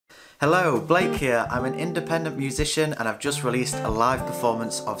Hello, Blake here. I'm an independent musician and I've just released a live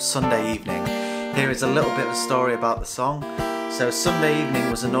performance of Sunday Evening. Here is a little bit of a story about the song. So Sunday Evening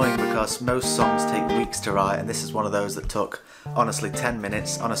was annoying because most songs take weeks to write, and this is one of those that took honestly 10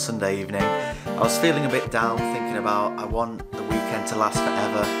 minutes on a Sunday evening. I was feeling a bit down, thinking about I want the weekend to last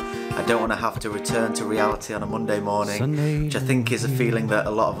forever. I don't want to have to return to reality on a Monday morning, which I think is a feeling that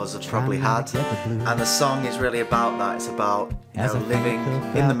a lot of us have probably had. And the song is really about that. It's about living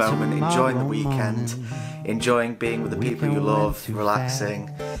in the moment, enjoying the weekend, enjoying being with the people you love, relaxing,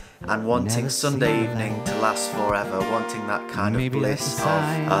 and wanting Sunday evening to last forever, wanting that kind of bliss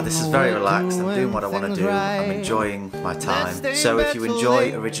of this is very relaxed, I'm doing what I want to do, I'm enjoying my time. So if you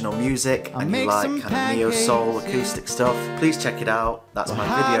enjoy original music and you like kind of neo-soul acoustic stuff, please check it out. That's my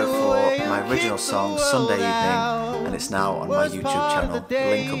video for my original song Sunday Evening, and it's now on my YouTube channel. The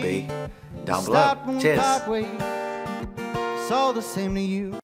link will be down below. Cheers! It's all the same to you.